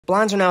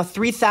Blinds are now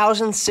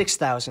 3,000,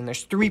 6,000.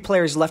 There's 3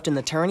 players left in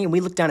the tourney, and we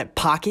look down at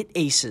pocket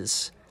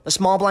aces. The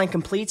small blind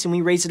completes, and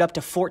we raise it up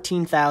to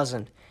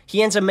 14,000.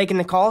 He ends up making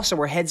the call, so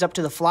we're heads up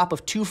to the flop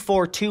of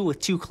 2-4-2 with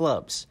 2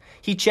 clubs.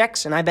 He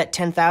checks, and I bet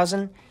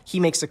 10,000. He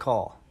makes the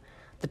call.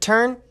 The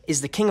turn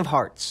is the king of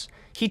hearts.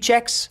 He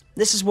checks.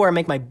 This is where I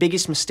make my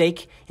biggest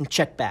mistake and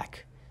check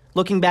back.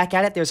 Looking back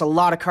at it, there's a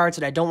lot of cards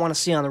that I don't want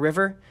to see on the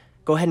river.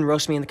 Go ahead and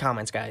roast me in the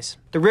comments, guys.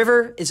 The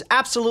river is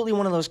absolutely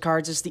one of those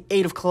cards. It's the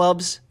 8 of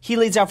clubs. He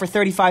leads out for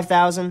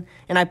 35,000,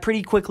 and I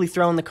pretty quickly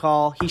throw in the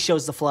call. He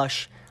shows the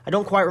flush. I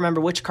don't quite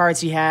remember which cards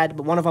he had,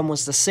 but one of them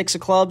was the 6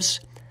 of clubs.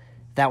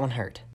 That one hurt.